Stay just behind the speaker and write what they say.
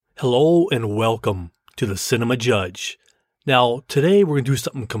Hello and welcome to the Cinema Judge. Now, today we're going to do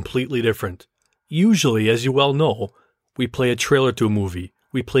something completely different. Usually, as you well know, we play a trailer to a movie,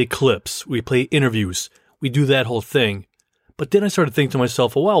 we play clips, we play interviews, we do that whole thing. But then I started thinking to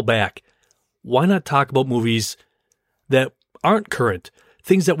myself a while back, why not talk about movies that aren't current,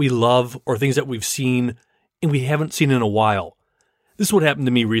 things that we love or things that we've seen and we haven't seen in a while. This is what happened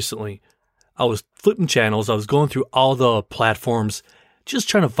to me recently. I was flipping channels, I was going through all the platforms, just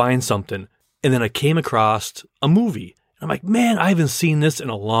trying to find something. And then I came across a movie. I'm like, man, I haven't seen this in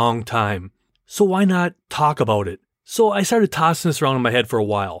a long time. So why not talk about it? So I started tossing this around in my head for a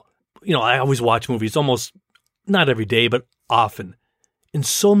while. You know, I always watch movies almost, not every day, but often. And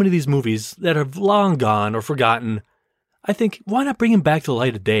so many of these movies that have long gone or forgotten, I think, why not bring them back to the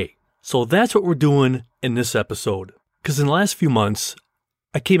light of day? So that's what we're doing in this episode. Because in the last few months,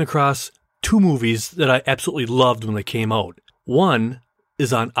 I came across two movies that I absolutely loved when they came out. One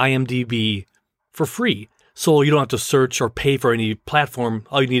is on IMDb for free. So you don't have to search or pay for any platform.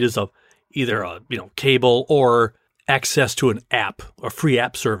 All you need is either a cable or access to an app, a free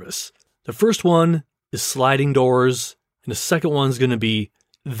app service. The first one is Sliding Doors, and the second one's going to be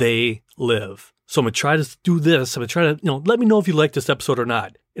They Live. So I'm going to try to do this. I'm going to try to, let me know if you like this episode or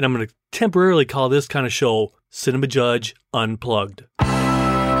not. And I'm going to temporarily call this kind of show Cinema Judge Unplugged.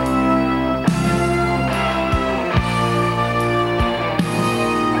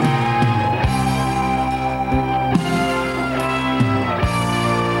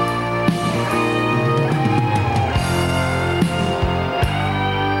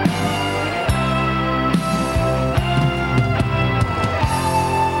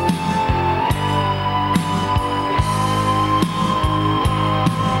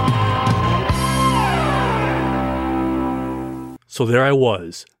 So there I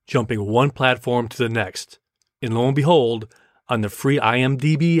was, jumping one platform to the next. And lo and behold, on the free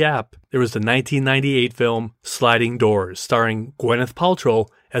IMDb app, there was the 1998 film Sliding Doors, starring Gwyneth Paltrow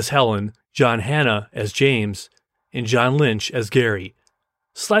as Helen, John Hannah as James, and John Lynch as Gary.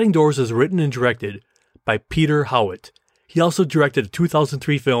 Sliding Doors is written and directed by Peter Howitt. He also directed the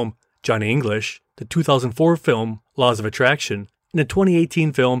 2003 film Johnny English, the 2004 film Laws of Attraction, and the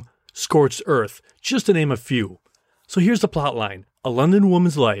 2018 film Scorched Earth, just to name a few. So here's the plot line. A London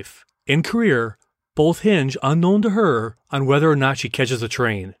woman's life and career both hinge, unknown to her, on whether or not she catches a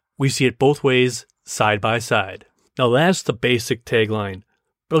train. We see it both ways, side by side. Now that's the basic tagline,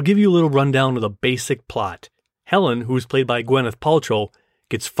 but I'll give you a little rundown of the basic plot. Helen, who is played by Gwyneth Paltrow,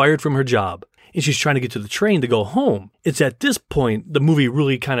 gets fired from her job, and she's trying to get to the train to go home. It's at this point the movie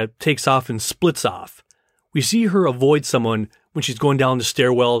really kind of takes off and splits off. We see her avoid someone when she's going down the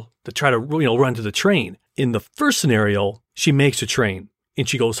stairwell to try to run to the train. In the first scenario, she makes a train and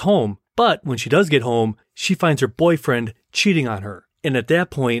she goes home. But when she does get home, she finds her boyfriend cheating on her. And at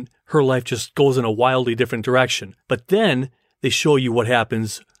that point, her life just goes in a wildly different direction. But then they show you what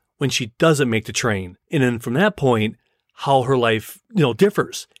happens when she doesn't make the train. And then from that point, how her life,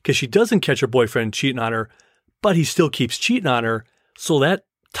 differs. Because she doesn't catch her boyfriend cheating on her, but he still keeps cheating on her. So that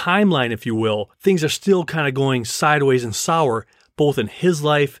timeline, if you will, things are still kind of going sideways and sour, both in his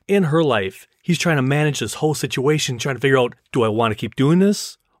life and her life. He's trying to manage this whole situation, trying to figure out, do I want to keep doing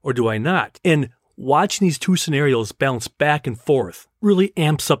this or do I not? And watching these two scenarios bounce back and forth really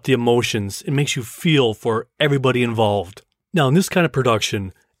amps up the emotions and makes you feel for everybody involved. Now, in this kind of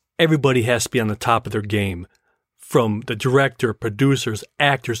production, everybody has to be on the top of their game. From the director, producers,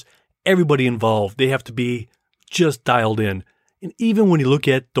 actors, everybody involved. They have to be just dialed in. And even when you look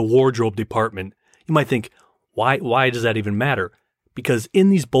at the wardrobe department, you might think, why does that even matter? Because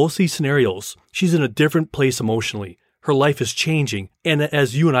in both these scenarios, she's in a different place emotionally. Her life is changing. And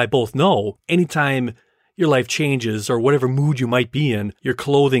as you and I both know, anytime your life changes or whatever mood you might be in, your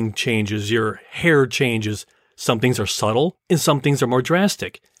clothing changes, your hair changes. Some things are subtle and some things are more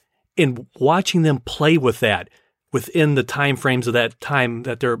drastic. And watching them play with that within the time frames of that time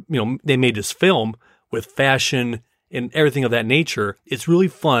that they made this film with fashion and everything of that nature, it's really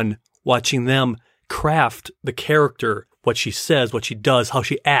fun watching them craft the character, what she says, what she does, how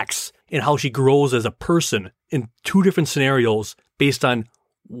she acts, and how she grows as a person in two different scenarios based on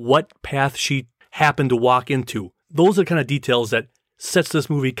what path she happened to walk into. Those are the kind of details that sets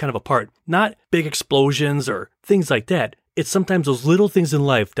this movie kind of apart. Not big explosions or things like that. It's sometimes those little things in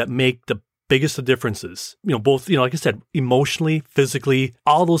life that make the biggest of differences. Both, like I said, emotionally, physically,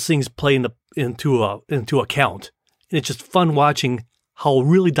 all those things play into account. And it's just fun watching how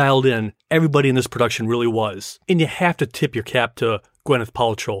really dialed in everybody in this production really was. And you have to tip your cap to Gwyneth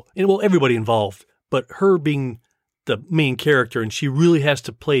Paltrow, and everybody involved, but her being the main character, and she really has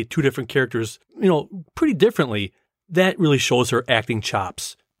to play two different characters, pretty differently. That really shows her acting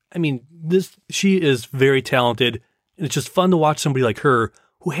chops. I mean, she is very talented, and it's just fun to watch somebody like her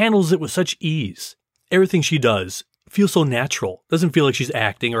who handles it with such ease. Everything she does feels so natural. Doesn't feel like she's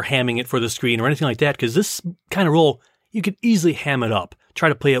acting or hamming it for the screen or anything like that, because this kind of role, you could easily ham it up, try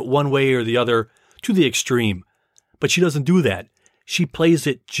to play it one way or the other to the extreme. But she doesn't do that. She plays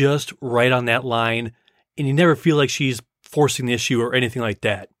it just right on that line, and you never feel like she's forcing the issue or anything like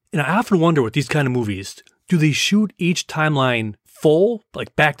that. And I often wonder with these kind of movies, do they shoot each timeline full,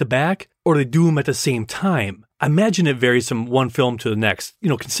 like back to back, or do they do them at the same time? I imagine it varies from one film to the next.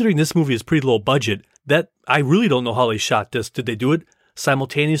 Considering this movie is pretty low budget, that I really don't know how they shot this. Did they do it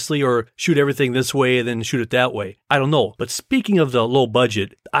simultaneously or shoot everything this way and then shoot it that way? I don't know. But speaking of the low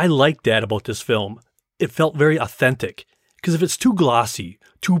budget, I like that about this film. It felt very authentic. Because if it's too glossy,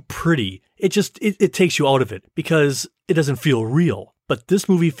 too pretty, it takes you out of it because it doesn't feel real. But this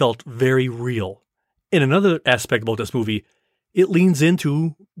movie felt very real. And another aspect about this movie, it leans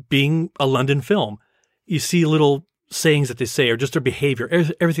into being a London film. You see little sayings that they say or just their behavior,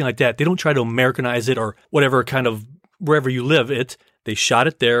 everything like that. They don't try to Americanize it or whatever kind of wherever you live it. They shot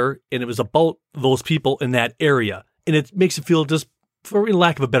it there and it was about those people in that area. And it makes it feel just, for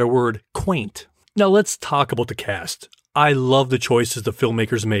lack of a better word, quaint. Now let's talk about the cast. I love the choices the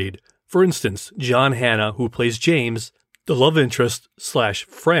filmmakers made. For instance, John Hannah, who plays James, the love interest /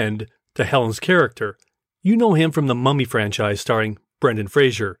 friend to Helen's character. You know him from the Mummy franchise starring Brendan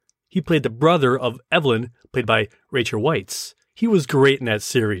Fraser. He played the brother of Evelyn, played by Rachel Weisz. He was great in that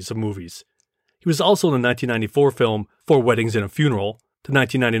series of movies. He was also in the 1994 film Four Weddings and a Funeral, the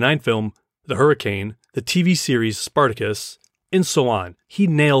 1999 film The Hurricane, the TV series Spartacus, and so on. He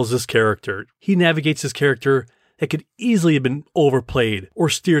nails this character. He navigates this character that could easily have been overplayed or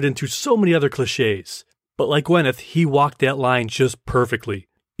steered into so many other cliches. But like Gwyneth, he walked that line just perfectly.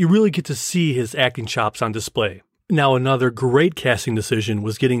 You really get to see his acting chops on display. Now, another great casting decision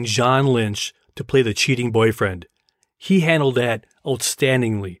was getting John Lynch to play the cheating boyfriend. He handled that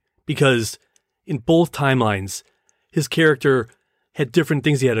outstandingly because in both timelines, his character had different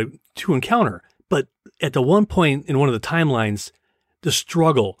things he had to encounter. But at the one point in one of the timelines, the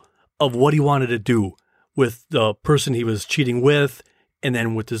struggle of what he wanted to do with the person he was cheating with and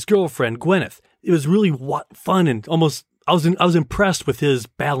then with his girlfriend, Gwyneth. It was really fun and almost, I was impressed with his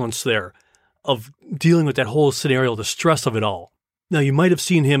balance there of dealing with that whole scenario, the stress of it all. Now, you might have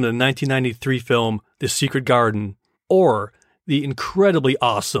seen him in the 1993 film, The Secret Garden, or the incredibly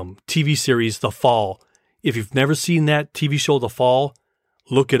awesome TV series, The Fall. If you've never seen that TV show, The Fall,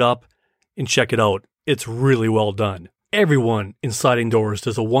 look it up and check it out. It's really well done. Everyone in Sliding Doors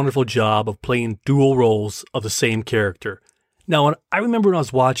does a wonderful job of playing dual roles of the same character. Now, I remember when I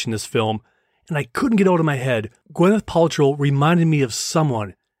was watching this film, and I couldn't get out of my head, Gwyneth Paltrow reminded me of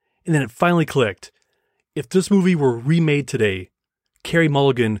someone, and then it finally clicked. If this movie were remade today, Carey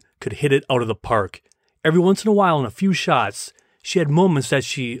Mulligan could hit it out of the park. Every once in a while, in a few shots, she had moments that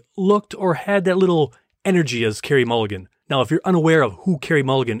she looked or had that little energy as Carey Mulligan. Now, if you're unaware of who Carey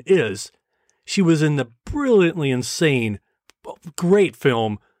Mulligan is, she was in the brilliantly insane, great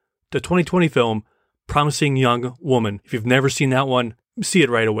film, the 2020 film, Promising Young Woman. If you've never seen that one, see it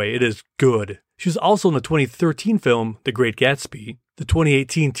right away. It is good. She was also in the 2013 film, The Great Gatsby, the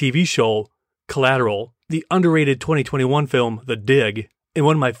 2018 TV show, Collateral, the underrated 2021 film, The Dig, and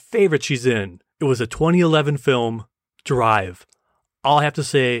one of my favorites she's in. It was a 2011 film, Drive. All I have to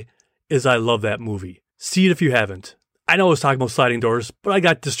say is I love that movie. See it if you haven't. I know I was talking about Sliding Doors, but I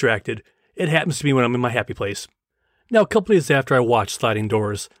got distracted. It happens to me when I'm in my happy place. Now, a couple days after I watched Sliding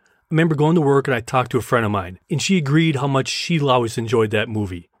Doors, I remember going to work and I talked to a friend of mine, and she agreed how much she always enjoyed that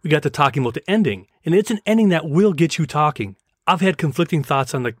movie. We got to talking about the ending, and it's an ending that will get you talking. I've had conflicting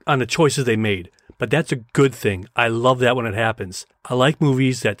thoughts on the choices they made, but that's a good thing. I love that when it happens. I like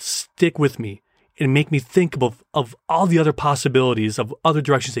movies that stick with me and make me think of all the other possibilities of other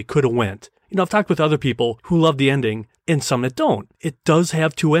directions they could have went. I've talked with other people who love the ending and some that don't. It does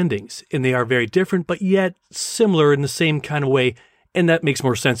have two endings, and they are very different, but yet similar in the same kind of way. And that makes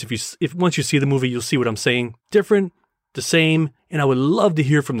more sense if once you see the movie, you'll see what I'm saying. Different, the same, and I would love to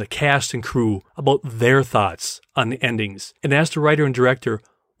hear from the cast and crew about their thoughts on the endings. And ask the writer and director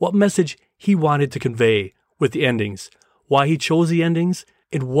what message he wanted to convey with the endings, why he chose the endings,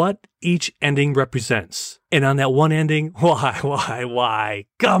 and what each ending represents. And on that one ending, why?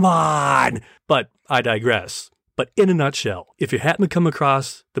 Come on! But I digress. But in a nutshell, if you happen to come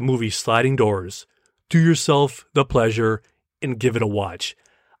across the movie Sliding Doors, do yourself the pleasure and give it a watch.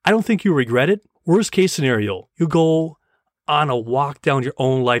 I don't think you'll regret it. Worst case scenario, you'll go on a walk down your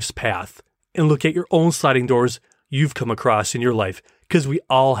own life's path and look at your own sliding doors you've come across in your life, because we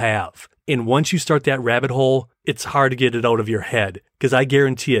all have. And once you start that rabbit hole, it's hard to get it out of your head, because I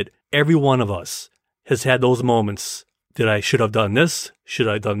guarantee it, every one of us has had those moments. Should I have done this? Should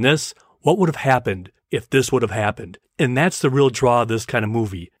I have done this? What would have happened if this would have happened? And that's the real draw of this kind of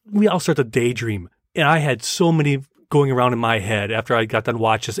movie. We all start to daydream. And I had so many going around in my head after I got done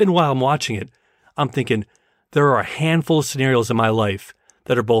watching this. And while I'm watching it, I'm thinking, there are a handful of scenarios in my life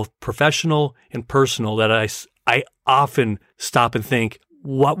that are both professional and personal that I often stop and think,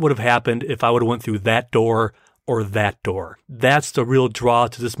 what would have happened if I would have went through that door or that door? That's the real draw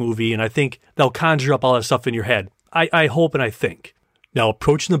to this movie. And I think they'll conjure up all that stuff in your head. I hope and I think. Now,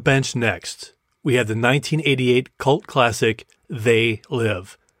 approaching the bench next, we have the 1988 cult classic, They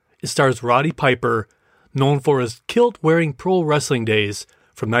Live. It stars Roddy Piper, known for his kilt-wearing pro wrestling days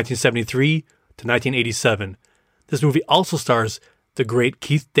from 1973 to 1987. This movie also stars the great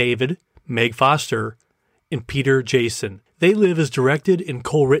Keith David, Meg Foster, and Peter Jason. They Live is directed and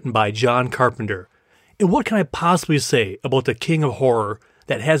co-written by John Carpenter. And what can I possibly say about the king of horror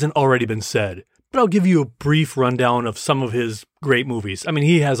that hasn't already been said? But I'll give you a brief rundown of some of his great movies. I mean,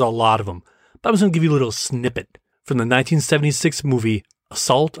 he has a lot of them. But I'm just going to give you a little snippet from the 1976 movie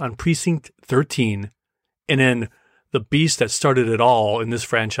Assault on Precinct 13, and then the beast that started it all in this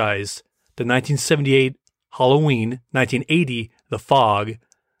franchise, the 1978 Halloween, 1980 The Fog,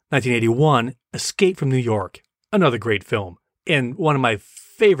 1981 Escape from New York, another great film. And one of my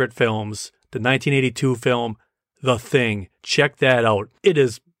favorite films, the 1982 film The Thing. Check that out.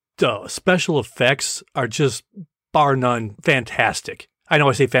 The special effects are just, bar none, fantastic. I know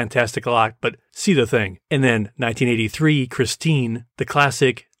I say fantastic a lot, but see The Thing. And then 1983, Christine, the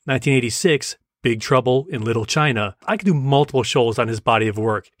classic 1986, Big Trouble in Little China. I could do multiple shows on his body of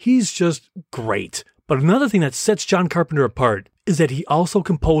work. He's just great. But another thing that sets John Carpenter apart is that he also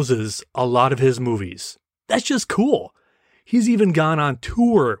composes a lot of his movies. That's just cool. He's even gone on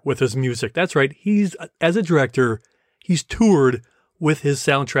tour with his music. That's right. As a director, he's toured with his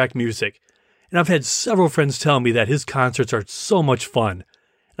soundtrack music. And I've had several friends tell me that his concerts are so much fun.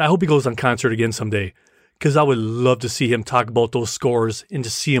 And I hope he goes on concert again someday, because I would love to see him talk about those scores and to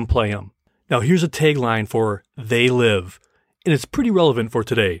see him play them. Now here's a tagline for They Live, and it's pretty relevant for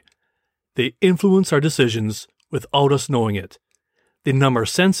today. They influence our decisions without us knowing it. They numb our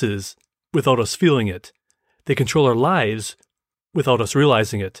senses without us feeling it. They control our lives without us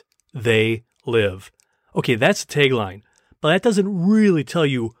realizing it. They live. Okay, that's the tagline. But that doesn't really tell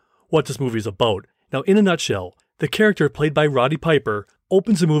you what this movie is about. Now, in a nutshell, the character played by Roddy Piper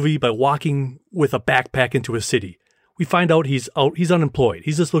opens the movie by walking with a backpack into a city. We find out he's unemployed.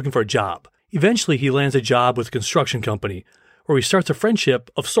 He's just looking for a job. Eventually, he lands a job with a construction company, where he starts a friendship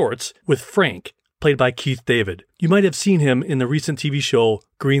of sorts with Frank, played by Keith David. You might have seen him in the recent TV show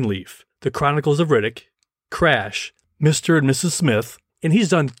Greenleaf, The Chronicles of Riddick, Crash, Mr. and Mrs. Smith, and he's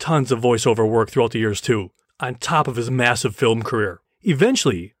done tons of voiceover work throughout the years too, on top of his massive film career.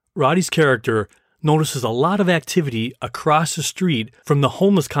 Eventually, Roddy's character notices a lot of activity across the street from the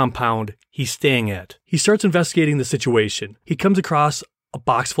homeless compound he's staying at. He starts investigating the situation. He comes across a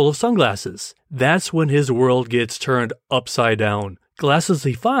box full of sunglasses. That's when his world gets turned upside down. Glasses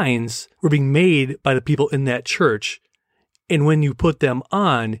he finds were being made by the people in that church, and when you put them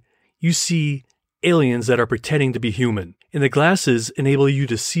on, you see aliens that are pretending to be human. And the glasses enable you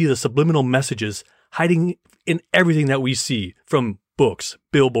to see the subliminal messages hiding in everything that we see, from books,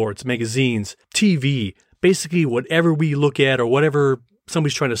 billboards, magazines, TV, basically whatever we look at or whatever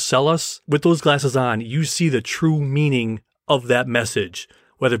somebody's trying to sell us. With those glasses on, you see the true meaning of that message,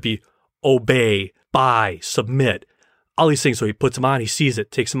 whether it be obey, buy, submit, all these things. So he puts them on, he sees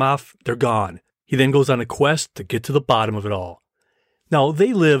it, takes them off, they're gone. He then goes on a quest to get to the bottom of it all. Now,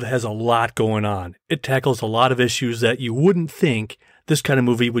 They Live has a lot going on. It tackles a lot of issues that you wouldn't think this kind of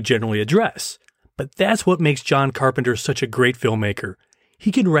movie would generally address. But that's what makes John Carpenter such a great filmmaker.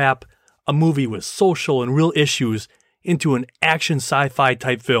 He can wrap a movie with social and real issues into an action sci-fi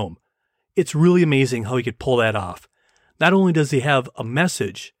type film. It's really amazing how he could pull that off. Not only does he have a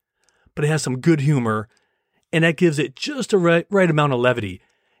message, but it has some good humor, and that gives it just a right amount of levity.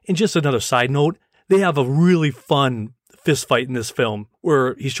 And just another side note, they have a really fun fist fight in this film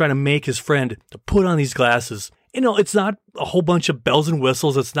where he's trying to make his friend to put on these glasses. You know, it's not a whole bunch of bells and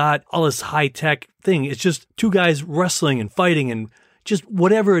whistles. It's not all this high-tech thing. It's just two guys wrestling and fighting and just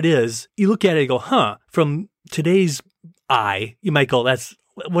whatever it is. You look at it and go, from today's eye, you might go,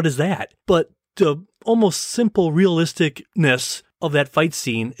 what is that? But the almost simple realisticness of that fight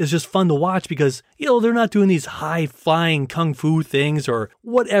scene is just fun to watch because, they're not doing these high-flying kung fu things or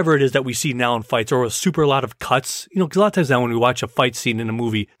whatever it is that we see now in fights, or a super lot of cuts. Because a lot of times now when we watch a fight scene in a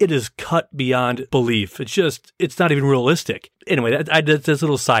movie, it is cut beyond belief. It's not even realistic. Anyway, that's a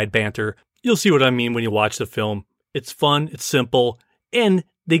little side banter. You'll see what I mean when you watch the film. It's fun, it's simple, and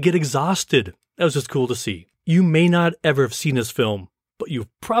they get exhausted. That was just cool to see. You may not ever have seen this film, but you've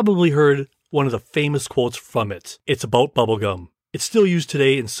probably heard one of the famous quotes from it. It's about bubblegum. It's still used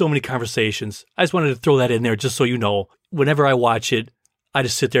today in so many conversations. I just wanted to throw that in there just so you know. Whenever I watch it, I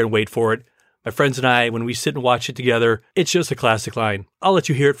just sit there and wait for it. My friends and I, when we sit and watch it together, it's just a classic line. I'll let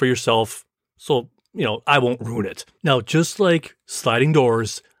you hear it for yourself, so, I won't ruin it. Now, just like Sliding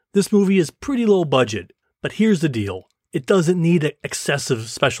Doors, this movie is pretty low budget. But here's the deal. It doesn't need excessive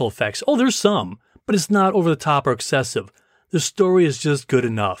special effects. Oh, there's some, but it's not over the top or excessive. The story is just good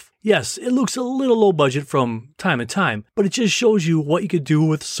enough. Yes, it looks a little low budget from time to time, but it just shows you what you could do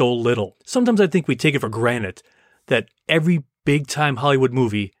with so little. Sometimes I think we take it for granted that every big-time Hollywood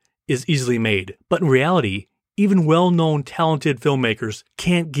movie is easily made. But in reality, even well-known talented filmmakers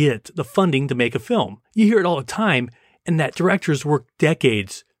can't get the funding to make a film. You hear it all the time, and that directors work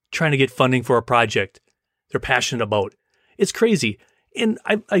decades trying to get funding for a project they're passionate about. It's crazy. And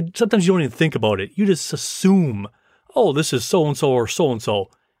I sometimes you don't even think about it. You just assume, oh, this is so-and-so or so-and-so.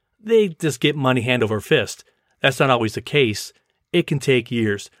 They just get money hand over fist. That's not always the case. It can take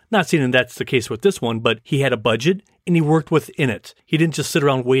years. Not saying that's the case with this one, but he had a budget and he worked within it. He didn't just sit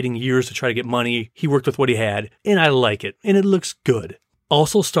around waiting years to try to get money. He worked with what he had, and I like it, and it looks good.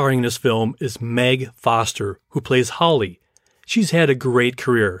 Also starring in this film is Meg Foster, who plays Holly. She's had a great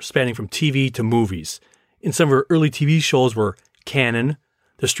career, spanning from TV to movies. And some of her early TV shows were Cannon,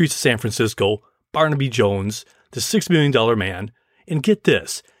 The Streets of San Francisco, Barnaby Jones, The $6 Million Man, and get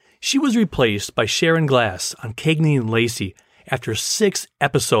this, she was replaced by Sharon Glass on Cagney and Lacey after 6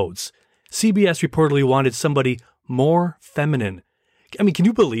 episodes. CBS reportedly wanted somebody more feminine. I mean, can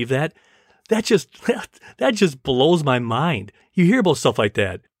you believe that? That just blows my mind. You hear about stuff like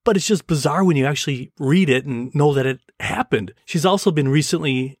that, but it's just bizarre when you actually read it and know that it happened. She's also been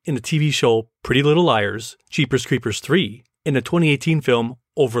recently in the TV show Pretty Little Liars, Jeepers Creepers 3, in the 2018 film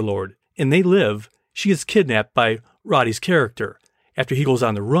Overlord. In They Live, she gets kidnapped by Roddy's character. After he goes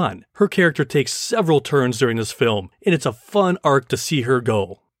on the run, her character takes several turns during this film, and it's a fun arc to see her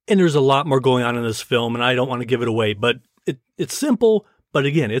go. And there's a lot more going on in this film, and I don't want to give it away, but it's simple, but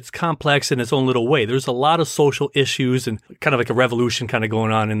again, it's complex in its own little way. There's a lot of social issues and kind of like a revolution kind of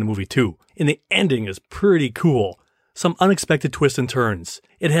going on in the movie too. And the ending is pretty cool. Some unexpected twists and turns.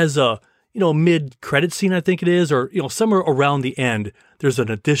 It has a, mid-credit scene, I think it is, or, somewhere around the end, there's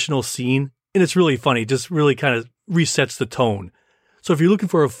an additional scene, and it's really funny. It just really kind of resets the tone. So if you're looking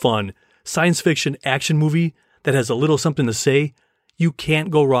for a fun science fiction action movie that has a little something to say, you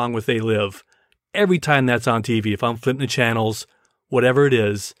can't go wrong with They Live. Every time that's on TV, if I'm flipping the channels, whatever it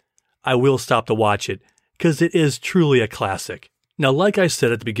is, I will stop to watch it because it is truly a classic. Now, like I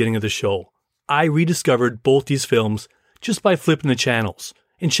said at the beginning of the show, I rediscovered both these films just by flipping the channels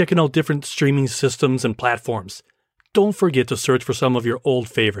and checking out different streaming systems and platforms. Don't forget to search for some of your old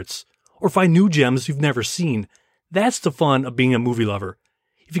favorites or find new gems you've never seen. That's the fun of being a movie lover.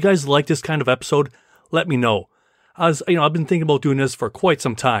 If you guys like this kind of episode, let me know. I've been thinking about doing this for quite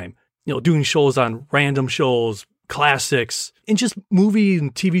some time. Doing shows on random shows, classics, and just movie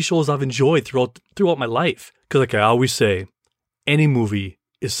and TV shows I've enjoyed throughout my life. Because like I always say, any movie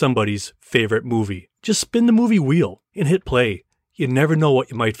is somebody's favorite movie. Just spin the movie wheel and hit play. You never know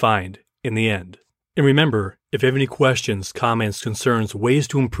what you might find in the end. And remember, if you have any questions, comments, concerns, ways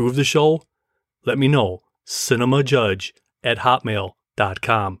to improve the show, let me know.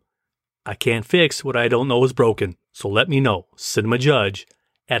 cinemajudge@hotmail.com. I can't fix what I don't know is broken, so let me know.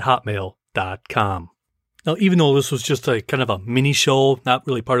 cinemajudge@hotmail.com. Now, even though this was just a kind of a mini show, not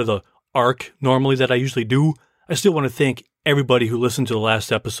really part of the arc normally that I usually do, I still want to thank everybody who listened to the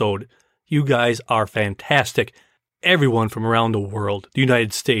last episode. You guys are fantastic. Everyone from around the world, the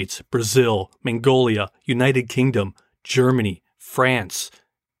United States, Brazil, Mongolia, United Kingdom, Germany, France.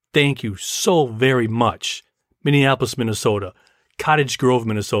 Thank you so very much. Minneapolis, Minnesota, Cottage Grove,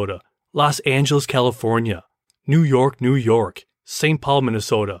 Minnesota, Los Angeles, California, New York, St. Paul,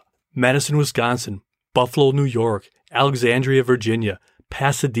 Minnesota, Madison, Wisconsin, Buffalo, New York, Alexandria, Virginia,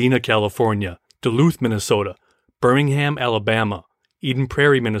 Pasadena, California, Duluth, Minnesota, Birmingham, Alabama, Eden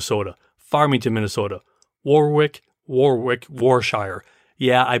Prairie, Minnesota, Farmington, Minnesota, Warwick, Warshire.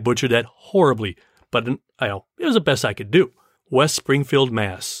 Yeah, I butchered that horribly, but it was the best I could do. West Springfield,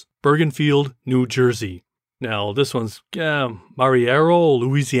 Mass, Bergenfield, New Jersey. Now, this one's Mariero,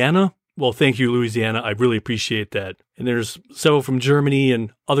 Louisiana. Well, thank you, Louisiana. I really appreciate that. And there's several from Germany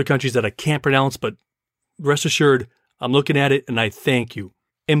and other countries that I can't pronounce, but rest assured, I'm looking at it and I thank you.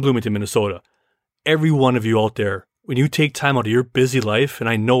 In Bloomington, Minnesota. Every one of you out there, when you take time out of your busy life, and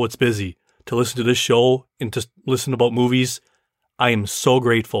I know it's busy, to listen to this show and to listen about movies, I am so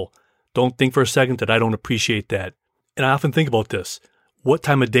grateful. Don't think for a second that I don't appreciate that. And I often think about this. What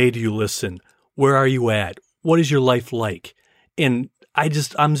time of day do you listen? Where are you at? What is your life like? And I'm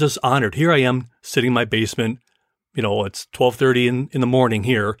just honored. Here I am sitting in my basement. It's 12:30 in the morning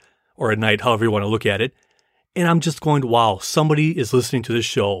here, or at night, however you want to look at it. And I'm just going, wow, somebody is listening to this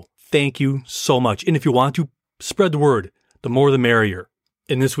show. Thank you so much. And if you want to, spread the word. The more the merrier.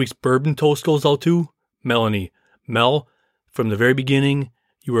 And this week's bourbon toast goes out to Melanie. Mel, from the very beginning,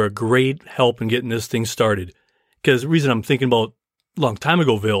 you were a great help in getting this thing started. Because the reason I'm thinking about a long time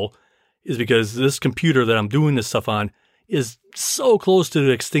ago, Vil, is because this computer that I'm doing this stuff on is so close to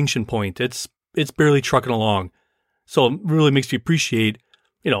the extinction point. It's barely trucking along. So it really makes me appreciate,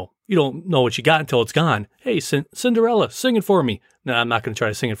 you don't know what you got until it's gone. Hey, Cinderella, sing it for me. No, I'm not going to try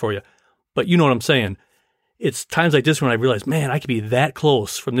to sing it for you. But you know what I'm saying. It's times like this when I realize, man, I could be that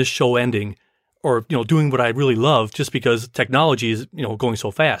close from this show ending or, doing what I really love just because technology is, going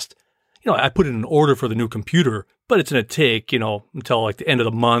so fast. I put in an order for the new computer, but it's going to take, until like the end of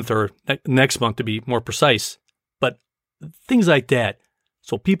the month or next month to be more precise. But things like that.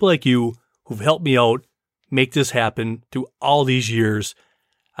 So people like you who've helped me out make this happen through all these years,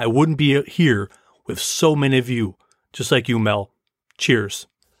 I wouldn't be here with so many of you, just like you, Mel. Cheers.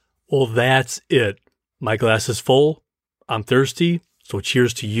 Well, that's it. My glass is full. I'm thirsty. So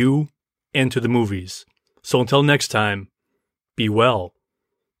cheers to you and to the movies. So until next time, be well,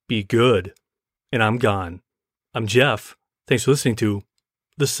 be good, and I'm gone. I'm Jeff. Thanks for listening to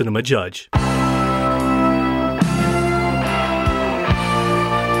The Cinema Judge.